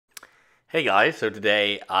Hey guys, so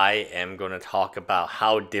today I am going to talk about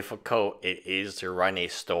how difficult it is to run a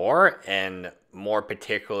store, and more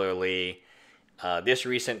particularly, this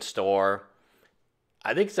recent store.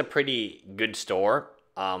 I think it's a pretty good store.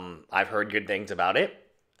 I've heard good things about it,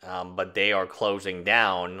 but they are closing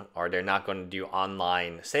down, or they're not going to do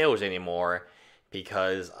online sales anymore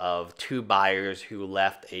because of two buyers who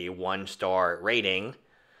left a 1-star rating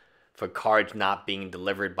for cards not being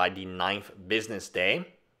delivered by the 9th business day.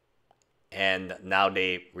 And now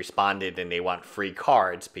they responded and they want free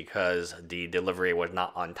cards because the delivery was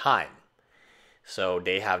not on time. So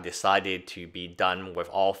they have decided to be done with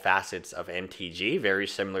all facets of MTG, very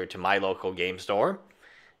similar to my local game store,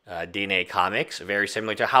 DNA Comics, very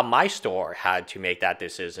similar to how my store had to make that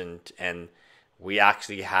decision. And we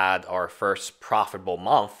actually had our first profitable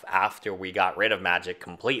month after we got rid of Magic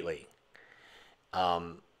completely.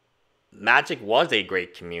 Magic was a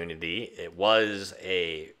great community. It was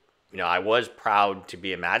I was proud to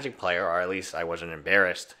be a Magic player, or at least I wasn't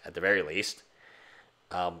embarrassed at the very least.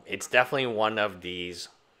 It's definitely one of these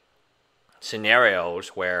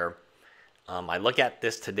scenarios where I look at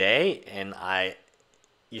this today and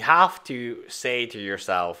you have to say to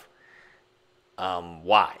yourself,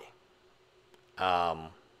 why?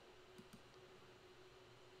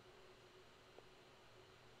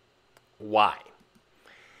 Why?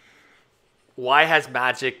 Why has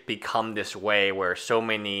Magic become this way where so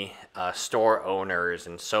many store owners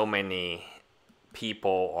and so many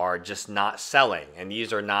people are just not selling? And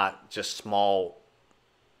these are not just small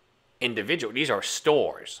individuals, these are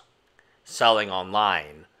stores selling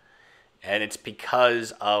online. And it's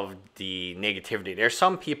because of the negativity. There's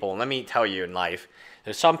some people, let me tell you, in life,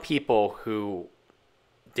 there's some people who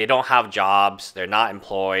they don't have jobs, they're not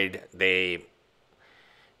employed, they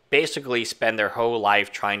basically spend their whole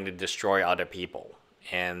life trying to destroy other people,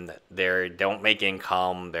 and they don't make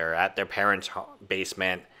income. They're at their parents'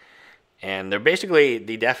 basement, and they're basically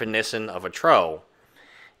the definition of a troll.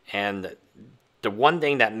 And the one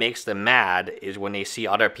thing that makes them mad is when they see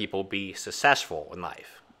other people be successful in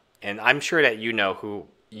life. And I'm sure that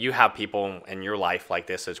you have people in your life like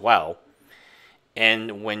this as well.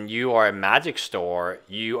 And when you are a Magic store,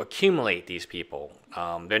 you accumulate these people.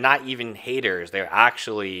 They're not even haters. They're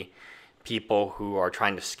actually people who are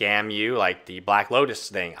trying to scam you, like the Black Lotus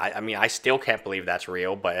thing. I mean, I still can't believe that's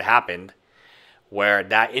real, but it happened. Where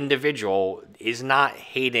that individual is not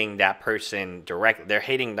hating that person directly. They're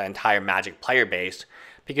hating the entire Magic player base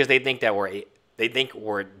because they think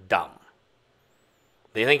we're dumb.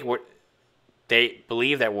 They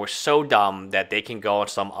believe that we're so dumb that they can go on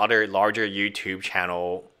some other larger YouTube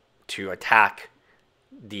channel to attack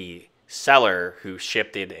the seller who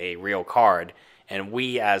shipped it a real card, and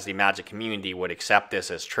we as the Magic community would accept this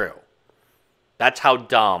as true. That's how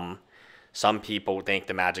dumb some people think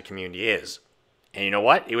the Magic community is. And you know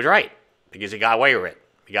what? He was right, because he got away with it.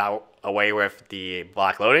 He got away with the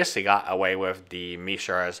Black Lotus, he got away with the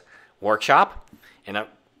Mishra's Workshop, and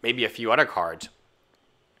maybe a few other cards.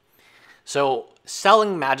 So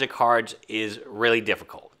selling Magic cards is really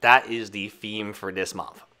difficult. That is the theme for this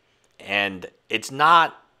month. And it's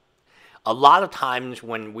not, a lot of times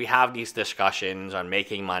when we have these discussions on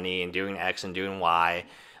making money and doing X and doing Y,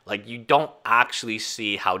 like, you don't actually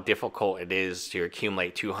see how difficult it is to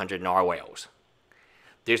accumulate 200 narwhals.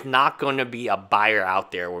 There's not going to be a buyer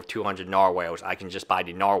out there with 200 narwhals I can just buy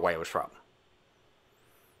the narwhals from.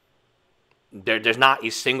 There's not a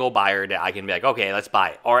single buyer that I can be like, okay, let's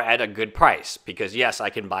buy, or at a good price. Because yes, I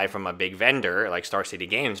can buy from a big vendor like Star City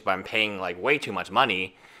Games, but I'm paying like way too much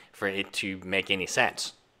money for it to make any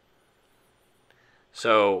sense.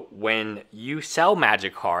 So when you sell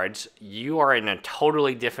Magic cards, you are in a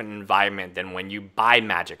totally different environment than when you buy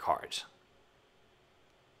Magic cards.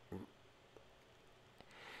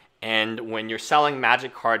 And when you're selling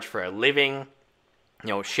Magic cards for a living,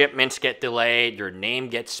 shipments get delayed, your name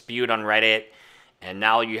gets spewed on Reddit, and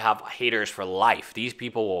now you have haters for life. These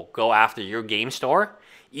people will go after your game store,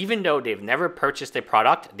 even though they've never purchased a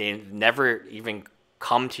product, they've never even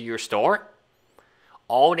come to your store.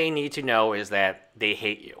 All they need to know is that they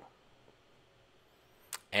hate you.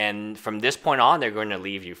 And from this point on, they're going to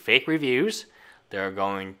leave you fake reviews. They're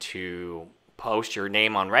going to post your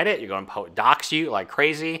name on Reddit. You're going to dox you like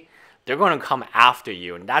crazy. They're going to come after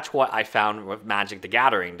you. And that's what I found with Magic the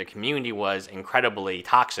Gathering. The community was incredibly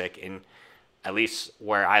toxic, in at least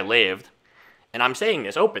where I lived. And I'm saying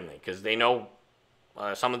this openly because they know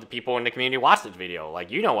some of the people in the community watch this video. Like,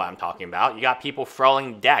 you know what I'm talking about. You got people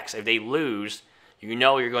throwing decks. If they lose, you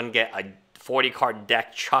know you're going to get a 40-card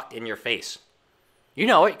deck chucked in your face. You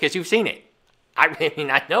know it because you've seen it. I mean,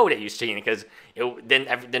 I know that you've seen it because then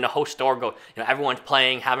the whole store goes, everyone's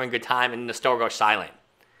playing, having a good time, and the store goes silent.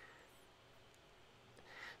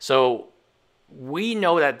 So I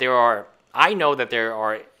know that there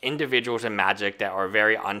are individuals in Magic that are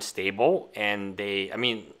very unstable, and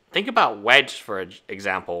think about Wedge, for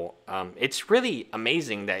example. It's really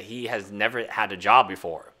amazing that he has never had a job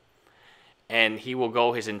before. And he will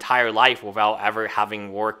go his entire life without ever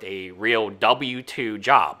having worked a real W-2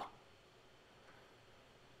 job.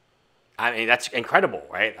 I mean, that's incredible,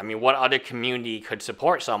 right? I mean, what other community could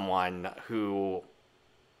support someone who...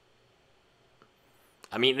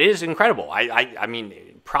 I mean, it is incredible. I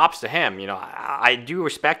mean, props to him. I do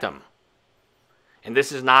respect him. And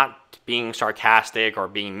this is not being sarcastic or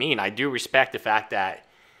being mean. I do respect the fact that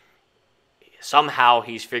somehow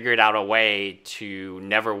he's figured out a way to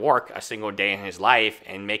never work a single day in his life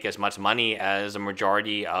and make as much money as a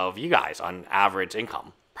majority of you guys on average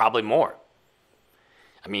income. Probably more.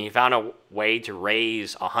 I mean, he found a way to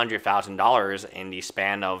raise $100,000 in the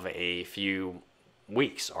span of a few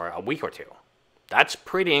weeks or a week or two. That's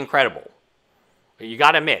pretty incredible. You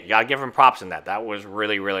got to admit, you got to give him props in that. That was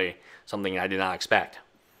really, really something I did not expect.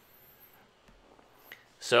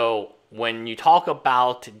 So when you talk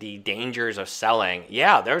about the dangers of selling,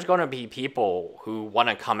 yeah, there's going to be people who want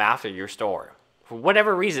to come after your store for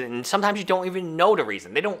whatever reason, and sometimes you don't even know the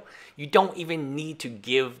reason. You don't even need to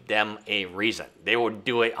give them a reason. They will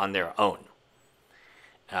do it on their own.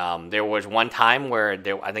 There was one time where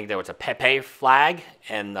I think there was a Pepe flag,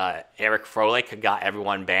 and Eric Froelich got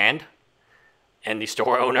everyone banned, and the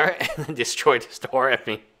store owner destroyed the store. I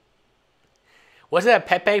mean, was it a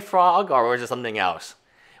Pepe frog or was it something else?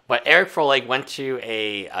 But Eric Froelich went to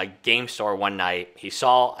a game store one night. He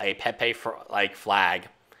saw a Pepe flag,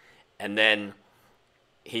 and then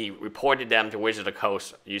he reported them to Wizard of the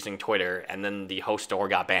Coast using Twitter, and then the whole store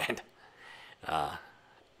got banned.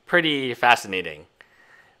 Pretty fascinating.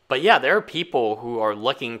 But yeah, there are people who are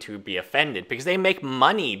looking to be offended because they make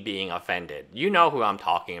money being offended. You know who I'm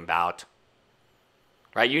talking about.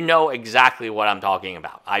 Right? You know exactly what I'm talking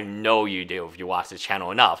about. I know you do if you watch this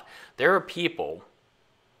channel enough. There are people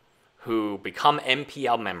who become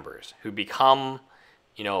MPL members, who become,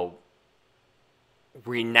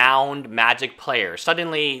 renowned Magic players.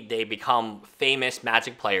 Suddenly, they become famous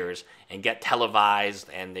Magic players and get televised,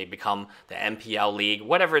 and they become the MPL League,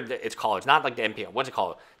 whatever it's called. It's not like the MPL. What's it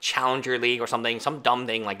called? Challenger League or something, some dumb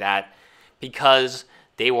thing like that, because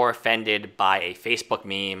they were offended by a Facebook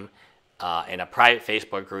meme in a private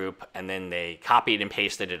Facebook group, and then they copied and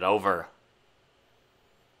pasted it over.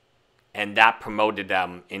 And that promoted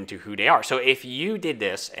them into who they are. So if you did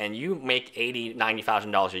this and you make $80,000,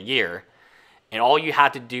 $90,000 a year, and all you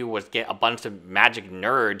had to do was get a bunch of Magic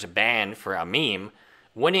nerds banned for a meme,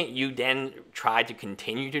 wouldn't you then try to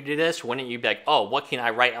continue to do this? Wouldn't you be like, oh, what can I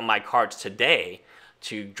write on my cards today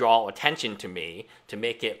to draw attention to me, to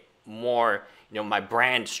make it more, my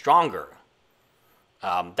brand stronger?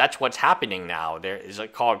 That's what's happening now. There is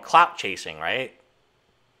called clout chasing, right?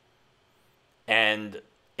 And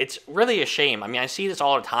it's really a shame. I mean, I see this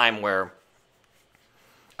all the time where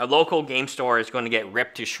a local game store is going to get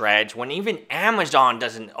ripped to shreds when even Amazon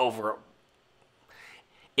doesn't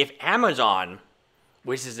If Amazon,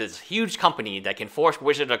 which is this huge company that can force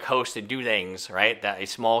Wizard of the Coast to do things, right, that a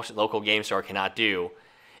small local game store cannot do,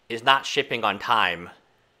 is not shipping on time,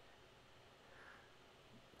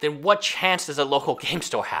 then what chance does a local game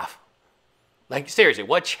store have? Like, seriously,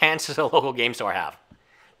 what chance does a local game store have?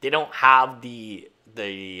 They don't have the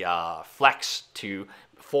flex to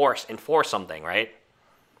enforce something, right?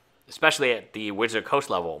 Especially at the Wizard of the Coast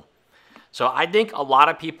level. So I think a lot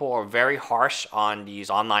of people are very harsh on these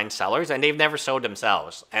online sellers, and they've never sold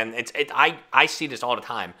themselves. And I see this all the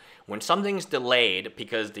time. When something's delayed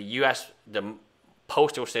because the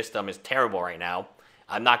postal system is terrible right now,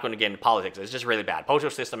 I'm not going to get into politics. It's just really bad. Postal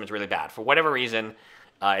system is really bad. For whatever reason,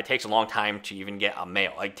 it takes a long time to even get a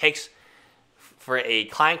mail. Like, it takes, for a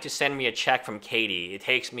client to send me a check from Katie, it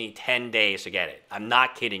takes me 10 days to get it. I'm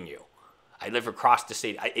not kidding you. I live across the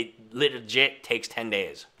city. It legit takes 10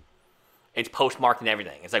 days. It's postmarked and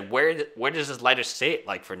everything. It's like, where does this letter sit,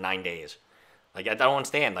 like, for 9 days? Like, I don't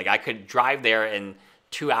understand. Like, I could drive there in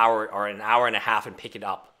 2 hours or an hour and a half and pick it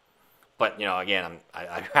up. But, again,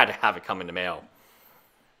 I'd rather have it come in the mail.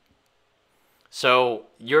 So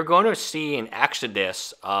you're going to see an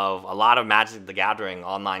exodus of a lot of Magic the Gathering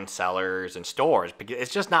online sellers and stores because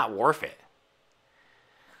it's just not worth it.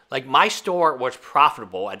 Like, my store was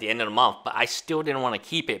profitable at the end of the month, but I still didn't want to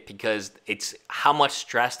keep it because it's how much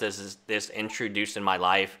stress does this introduce in my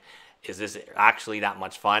life? Is this actually that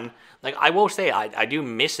much fun? Like, I will say I do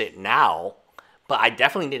miss it now, but I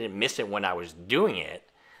definitely didn't miss it when I was doing it.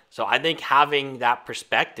 So I think having that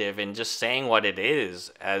perspective and just saying what it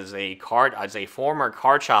is as a former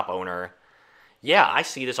card shop owner, yeah, I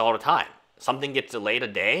see this all the time. Something gets delayed a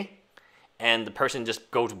day, and the person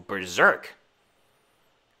just goes berserk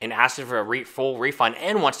and asks for a full refund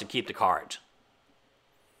and wants to keep the cards.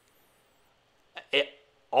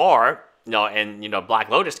 Black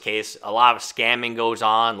Lotus case, a lot of scamming goes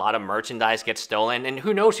on, a lot of merchandise gets stolen, and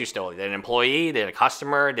who knows who stole it? Did an employee, did a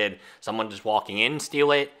customer, did someone just walking in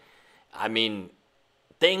steal it? I mean,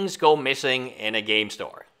 things go missing in a game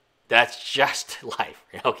store. That's just life,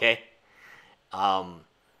 okay?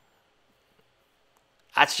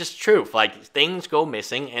 That's just truth. Like, things go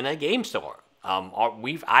missing in a game store.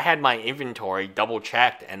 I had my inventory double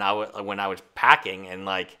checked, and when I was packing, and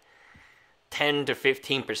like 10 to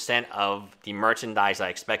 15% of the merchandise I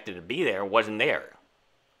expected to be there wasn't there.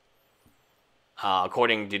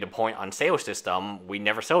 According to the point on sale system, we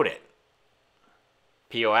never sold it.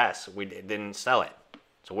 POS, we didn't sell it.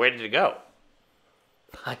 So where did it go?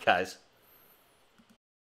 Hi guys.